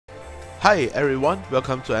Hi everyone,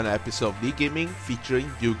 welcome to an episode of League Gaming featuring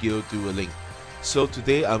Yugioh Duel Link. So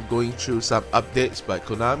today I'm going through some updates by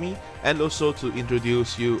Konami and also to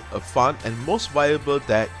introduce you a fun and most viable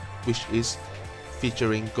deck which is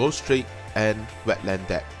featuring Ghostrick and Wetland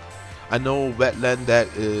Deck. I know Wetland Deck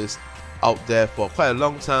is out there for quite a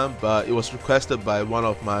long time, but it was requested by one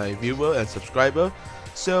of my viewer and subscriber.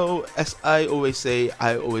 So as I always say,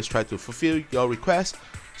 I always try to fulfill your request.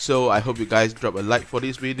 So I hope you guys drop a like for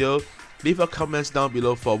this video. Leave your comments down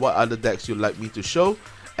below for what other decks you'd like me to show,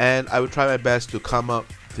 and I will try my best to come up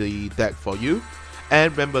the deck for you.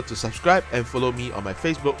 And remember to subscribe and follow me on my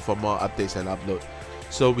Facebook for more updates and upload.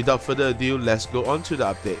 So without further ado, let's go on to the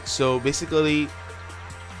update. So basically,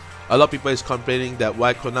 a lot of people is complaining that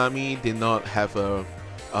why Konami did not have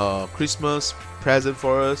a Christmas present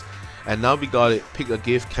for us, and now we got it, pick a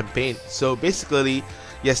gift campaign. So basically,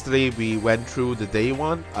 yesterday we went through the day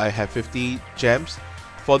one. I have 50 gems.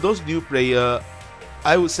 For those new player,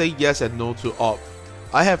 I would say yes and no to op.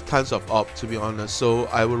 I have tons of op, to be honest, so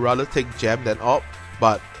I would rather take gem than op,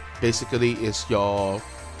 but basically it's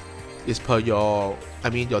per your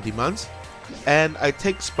demands. And I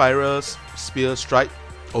take Spiral Spear Strike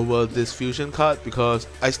over this fusion card because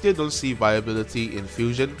I still don't see viability in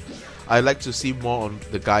fusion. I like to see more on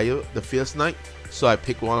the Gaia, the Fierce Knight, so I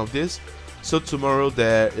pick one of this. So tomorrow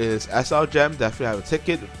there is SR Gem, definitely I will take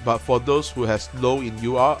it, but for those who has low in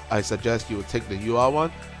UR, I suggest you will take the UR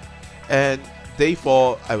one. And day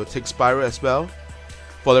 4, I will take Spiral as well.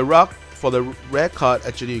 For the rare card,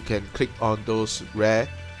 actually you can click on those rare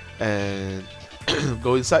and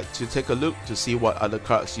go inside to take a look to see what other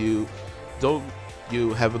cards you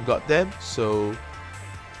haven't got them, so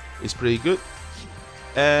it's pretty good.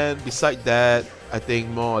 And beside that, I think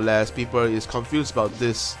more or less people is confused about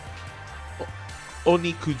this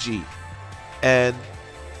Onikuji and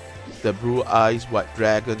the Blue Eyes White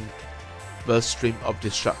Dragon Burst Stream of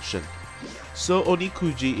Destruction. So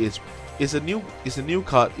Onikuji is a new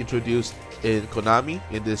card introduced in Konami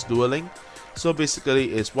in this Duel Link. So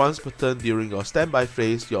basically, it's once per turn during your standby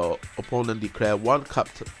phase, your opponent declare one cup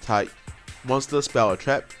type monster, spell or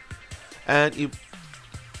trap, and if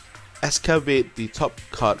excavate the top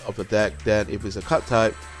card of the deck, then if it's a card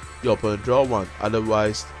type, your opponent draw one,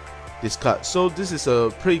 otherwise discard. So this is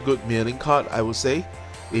a pretty good milling card, I would say.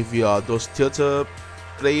 If you are those tilter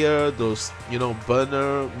player, those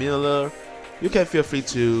burner, miller, you can feel free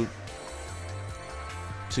to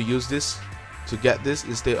use this, to get this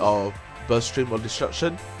instead of Burst Stream of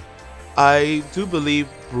Destruction. I do believe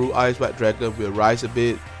Blue Eyes White Dragon will rise a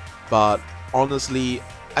bit, but honestly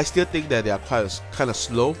I still think that they are kind of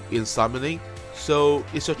slow in summoning, so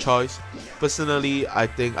it's your choice. Personally, I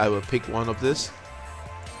think I will pick one of this.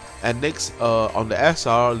 And next, on the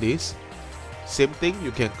SR list, same thing,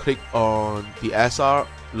 you can click on the SR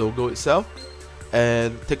logo itself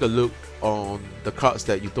and take a look on the cards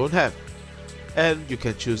that you don't have, and you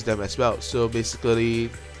can choose them as well. So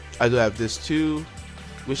basically, I do have this too,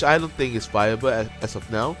 which I don't think is viable as of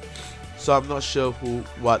now, so I'm not sure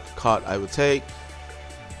what card I will take.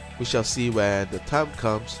 We shall see when the time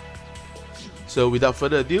comes. So without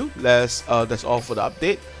further ado, that's all for the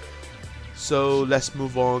update. So let's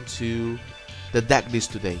move on to the deck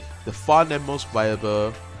list today. The fun and most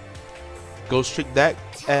viable Ghostrick deck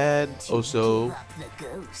and also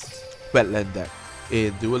Wetland deck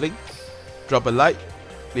in Duel Link. Drop a like,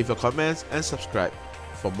 leave your comments and subscribe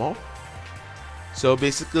for more. So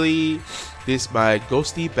basically, this is my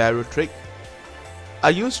Ghosty Barrel trick. I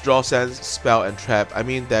use Draw Sense, Spell and Trap. I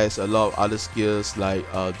mean, there's a lot of other skills like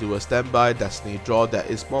Dual Standby, Destiny Draw that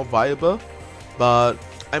is more viable, but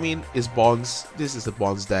I mean, it's bonds. This is a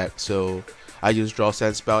bonds deck, so I use Draw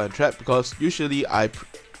Sense, Spell and Trap because usually I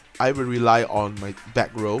will rely on my back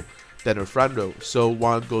row than the front row. So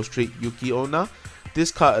one Ghostrick Yugioh.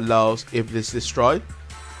 This card allows, if it's destroyed,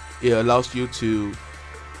 it allows you to,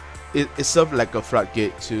 it serves like a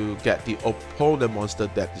floodgate to get the opponent monster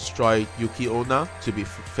that destroyed Yugioh to be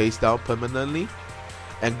face down permanently.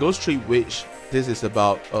 And Ghostrick Witch, this is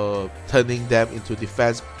about turning them into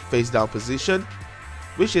defense face down position,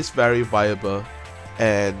 which is very viable,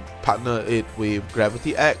 and partner it with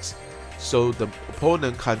Gravity X so the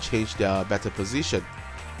opponent can't change their battle position.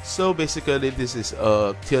 So basically, this is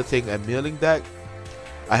a tilting and milling deck.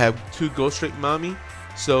 I have 2 Ghostrick Mami,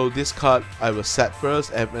 so this card I will set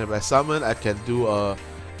first, and when I summon, I can do a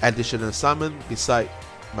additional summon beside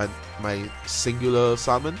my singular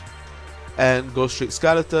summon. And Ghostrick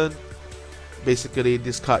Skeleton, basically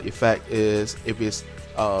this card effect is if it's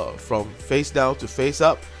from face down to face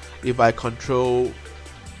up, if I control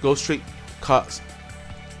Ghostrick cards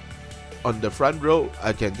on the front row,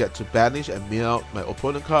 I can get to banish and mill out my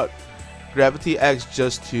opponent card. Gravity X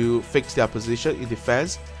just to fix their position in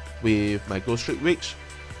defense with my Ghostrick Witch.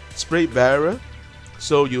 Spirit Barrier,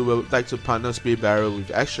 so you will like to partner Spirit Barrier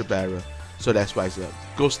with Extra Barrier, so that's why it's a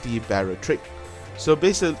Ghosty Barrier trick. So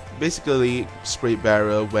basically Spirit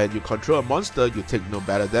Barrier, when you control a monster, you take no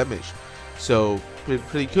battle damage, so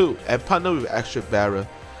pretty cool. And partner with Extra Barrier,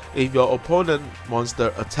 if your opponent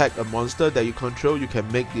monster attack a monster that you control, you can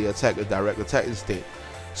make the attack a direct attack instead.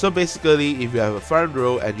 So basically, if you have a front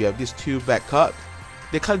row and you have these 2 back cards,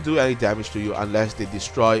 they can't do any damage to you unless they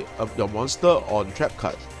destroy your monster or the trap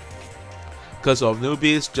card. Curse of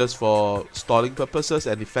Newbies just for stalling purposes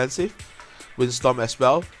and defensive. Windstorm as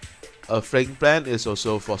well. A Flame Plan is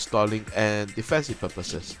also for stalling and defensive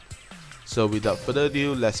purposes. So without further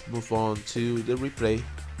ado, let's move on to the replay.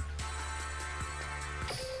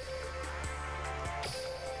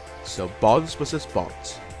 So Bonds versus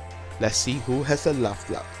Bonds. Let's see who has the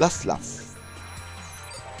last laugh.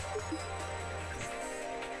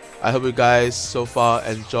 I hope you guys so far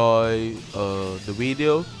enjoy the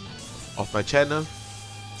video of my channel.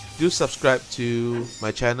 Do subscribe to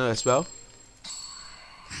my channel as well.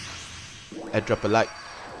 And drop a like.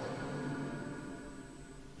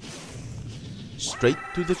 Straight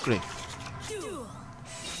to the grave.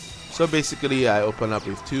 So basically I open up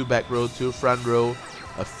with 2 back row, 2 front row,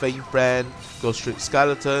 a Faint Brand, Ghostrick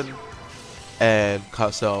Skeleton, and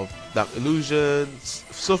Castle of Dark Illusions.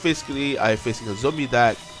 So basically I'm facing a zombie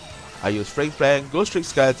deck. I use Faint Brand, Ghostrick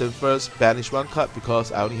Skeleton first, banish 1 card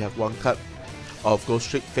because I only have 1 card of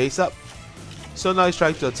Ghostrick face up. So now he's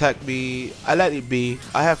trying to attack me. I let it be.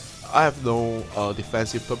 I have no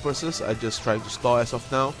defensive purposes. I just trying to stall as of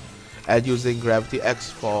now, and using Gravity X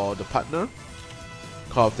for the partner.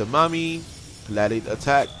 Call of the Mummy, let it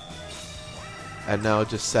attack, and now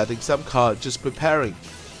just setting some card, just preparing.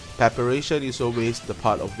 Preparation is always the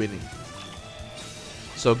part of winning.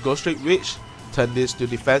 So Ghostrick Witch, turn this to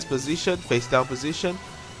defense position, face down position.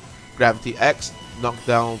 Gravity X, knock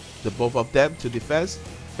down the both of them to defense,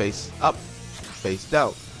 face up, face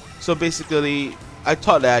down. So basically I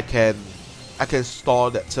thought that I can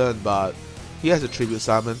stall that turn, but he has a tribute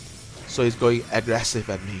summon, so he's going aggressive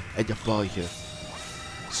at me, at your boy here.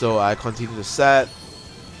 So I continue to set,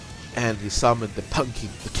 and he summoned the Pumpkin,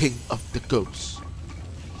 the king of the ghosts.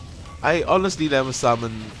 I honestly never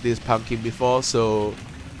summoned this Pumpkin before, so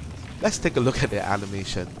let's take a look at the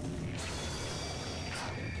animation.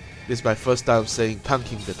 This is my first time saying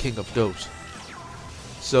Pumpkin, the king of ghosts.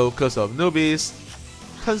 So Curse of Newbies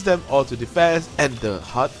turns them all to defense, and the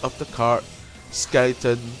heart of the card,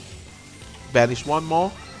 Skeleton, banish 1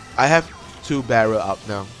 more. I have 2 barrier up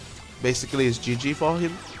now. Basically it's GG for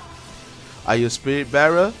him. I use Spirit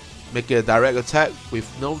Barrier, make it a direct attack with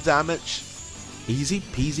no damage. Easy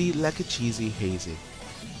peasy like a cheesy hazy.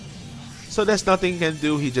 So there's nothing he can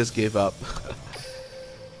do, he just gave up.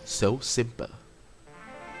 So simple.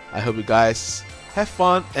 I hope you guys have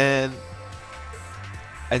fun and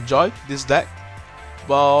enjoy this deck.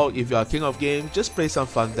 Well, if you are king of game, just play some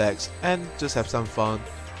fun decks and just have some fun.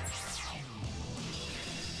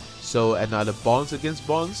 So another Bonds against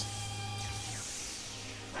Bonds.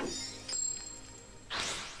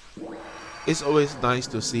 It's always nice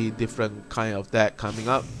to see different kind of deck coming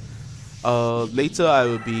up. Later I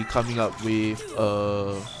will be coming up with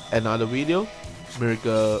another video,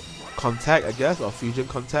 Miracle Contact I guess, or Fusion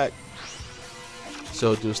Contact.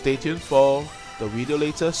 So do stay tuned for the video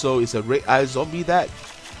later. So it's a Red Eye Zombie deck.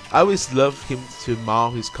 I always love him to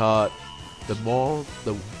mount his card. The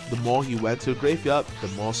more he went to the graveyard, the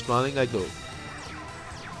more smiling I go.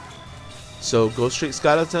 So Ghostrick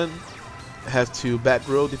Skeleton have 2 back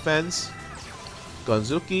row defense.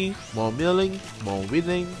 Gonzuki, more milling, more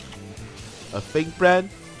winning. A Faint Brand,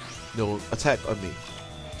 no attack on me.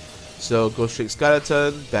 So Ghostrick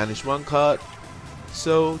Skeleton, banish 1 card.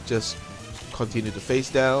 So just continue to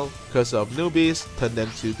face down. Curse of Newbies, turn them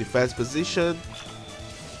to defense position.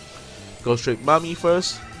 Ghostrick Mummy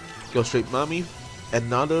first. Ghostrick Mummy,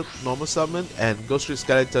 another normal summon, and Ghostrick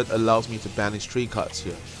Skeleton allows me to banish 3 cards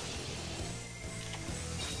here.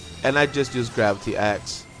 And I just use Gravity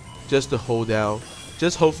X just to hold down.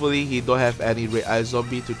 Just hopefully he don't have any Red Eye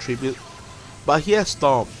Zombie to tribute. But he has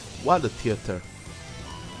Storm. What a theater.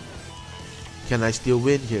 Can I still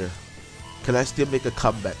win here? Can I still make a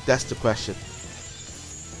comeback? That's the question.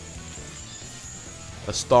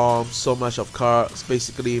 A Storm, so much of cards.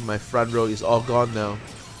 Basically my front row is all gone now.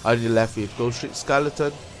 I only left with Ghostrick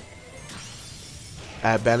Skeleton.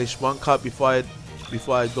 I banish 1 card before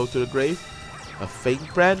I go to the grave. A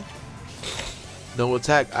Faint Brand. No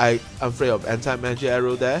attack. I'm afraid of anti-magic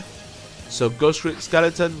arrow there. So Ghostrick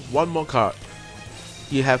Skeleton, 1 more card.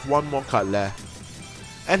 He have 1 more card left.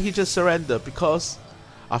 and he just surrendered because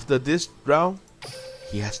after this round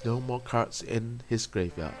he has no more cards in his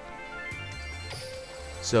graveyard.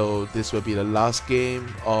 So this will be the last game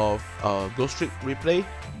of Ghostrick replay.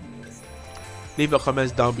 Leave your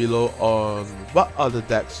comments down below on what other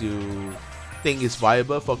decks you think is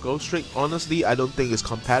viable for Ghostrick. Honestly, I don't think it's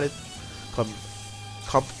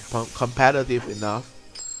competitive enough.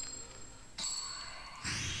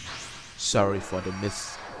 Sorry for the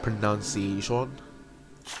mispronunciation.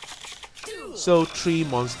 So 3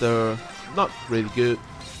 monster, not really good.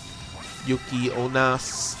 Yugioh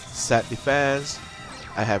set defense.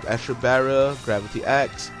 I have Extra Barrier, Gravity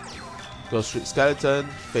X, Ghostrick Skeleton,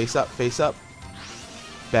 face up,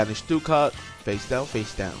 banish 2 card, face down,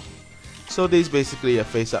 face down. So this is basically a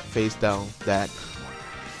face up, face down deck.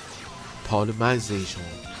 Polymerization.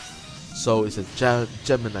 So it's a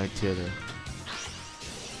Gemini theater.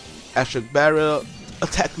 Extra Barrier,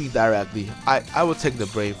 attack me directly. I will take the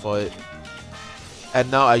brain for it. And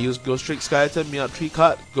now I use Ghostrick Skeleton, mirror 3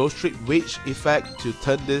 card, Ghostrick Witch effect to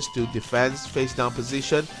turn this to defense face down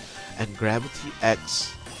position, and Gravity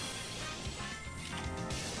X.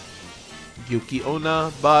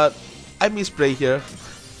 Yugioh, but I misplay here.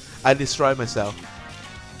 I destroy myself.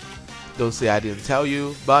 Don't say I didn't tell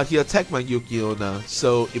you, but he attacked my Yugioh,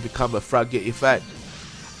 so it become a fragile effect.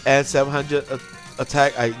 And 700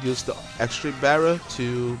 attack, I use the Extreme Barrier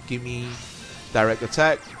to give me direct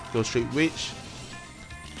attack, Ghostrick Witch.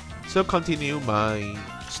 So continue my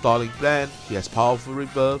stalling plan. He has powerful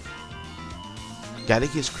rebirth. Getting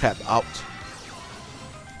his crap out.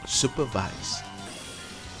 Supervise.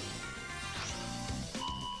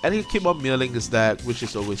 And he keep on milling his deck, which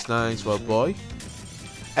is always nice for a boy.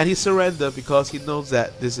 And he surrendered because he knows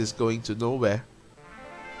that this is going to nowhere.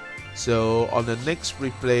 So on the next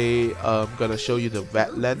replay, I'm gonna show you the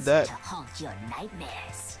Wetland deck.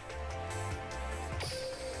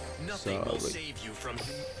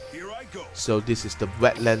 So this is the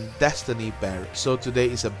Wetland Destiny Barrel. So today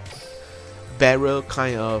is a barrel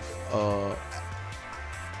kind of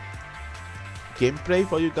gameplay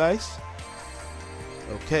for you guys.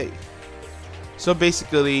 Okay. So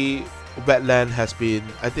basically, Wetland has been,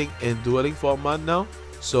 I think, in dueling for a month now.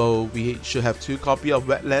 So we should have 2 copies of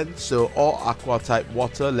Wetland. So all Aqua type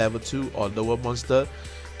water level 2 or lower monster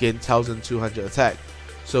gain 1200 attack.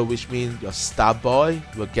 So which means your Star Boy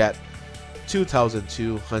will get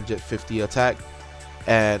 2250 attack,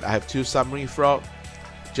 and I have 2 Submarine Frog,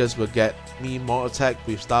 just will get me more attack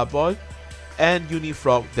with Star Boy, and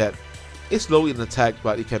Unifrog that is low in attack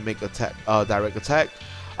but it can make attack direct attack.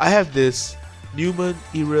 I have this Newman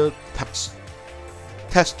Era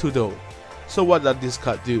Testudo. So what does this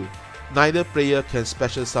card do? Neither player can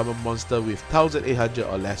special summon monster with 1800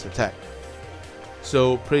 or less attack.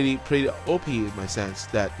 So pretty OP in my sense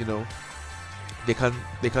that, you know, they can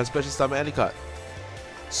special summon any card.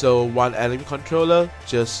 So 1 enemy controller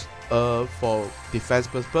just for defense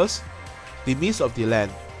purpose. The Mist of the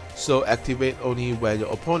Land. So activate only when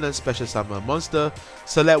your opponent special summon a monster.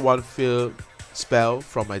 Select 1 field spell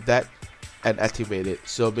from my deck and activate it.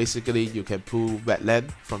 So basically you can pull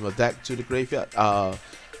Wetland from your deck to the graveyard,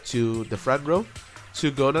 to the front row.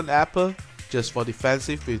 2 Golden Apple just for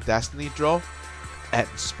defensive with Destiny Draw. Add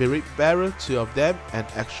Spirit Barrier 2 of them, and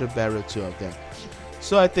Extra Barrier 2 of them.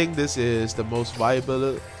 So I think this is the most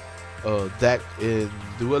viable deck in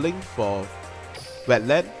dueling for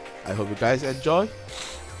Wetland. I hope you guys enjoy.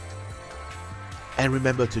 And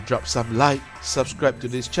remember to drop some like, subscribe to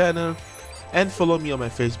this channel, and follow me on my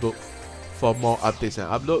Facebook for more updates and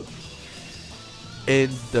upload in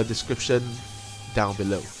the description down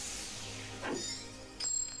below.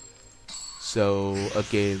 So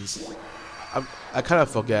against, I kind of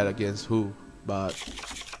forget against who, but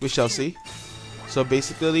we shall see. So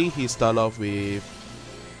basically he start off with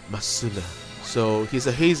Masula. So he's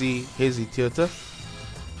a hazy theater,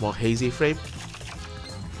 more hazy frame.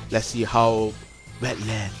 Let's see how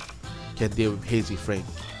Wetland can deal with hazy frame.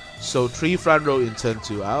 So 3 front row in turn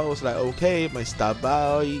 2. I was like, okay, my Star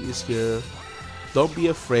Boy is here. Don't be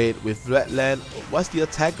afraid with Wetland. What's the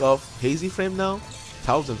attack of hazy frame now?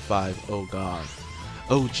 1005. Oh god.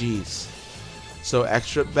 Oh jeez. So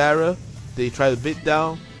Extra Barrier, they try to beat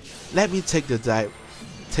down. Let me take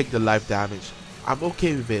the life damage. I'm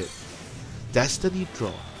okay with it. Destiny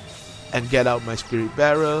Draw. And get out my Spirit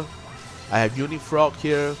Barrier. I have Unifrog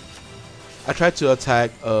here. I tried to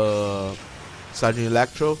attack Sergeant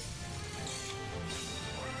Electro.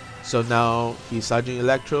 So now he's Sergeant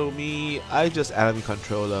Electro me. I just enemy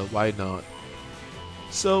controller. Why not?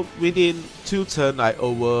 So within 2 turns I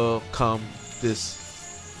overcome this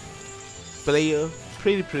player.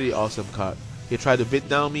 Pretty awesome card. He tried to beat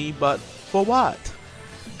down me, but for what?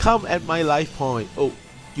 Come at my life point. Oh,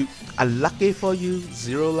 you unlucky for you,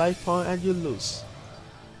 0 life point and you lose.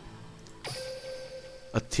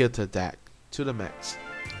 A theater deck to the max.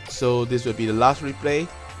 So this will be the last replay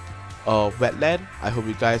of Wetland. I hope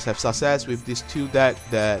you guys have success with these 2 decks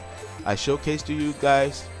that I showcased to you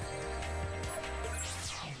guys.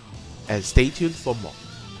 And stay tuned for more.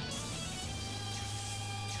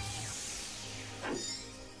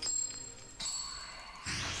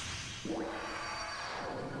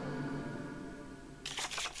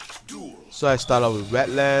 So I start off with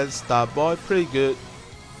Wetlands, Starboy, pretty good.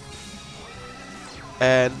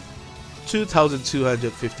 And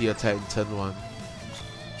 2250 attack in turn 1.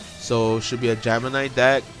 So should be a Gemini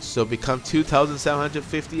deck, so become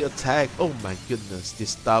 2750 attack. Oh my goodness,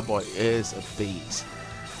 this Starboy is a beast.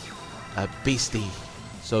 A beastie.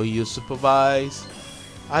 So you supervise.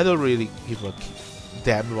 I don't really give a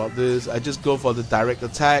damn about this. I just go for the direct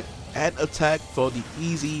attack and attack for the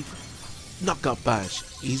easy knockout punch.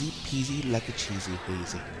 Easy peasy like a cheesy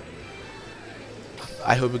hazy.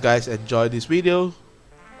 I hope you guys enjoyed this video.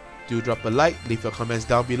 Do drop a like, leave your comments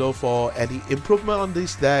down below for any improvement on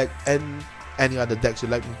this deck and any other decks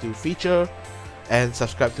you'd like me to feature. And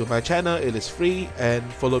subscribe to my channel, it is free, and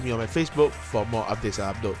follow me on my Facebook for more updates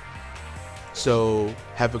I upload. So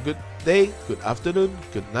have a good day, good afternoon,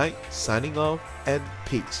 good night, signing off, and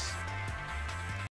peace.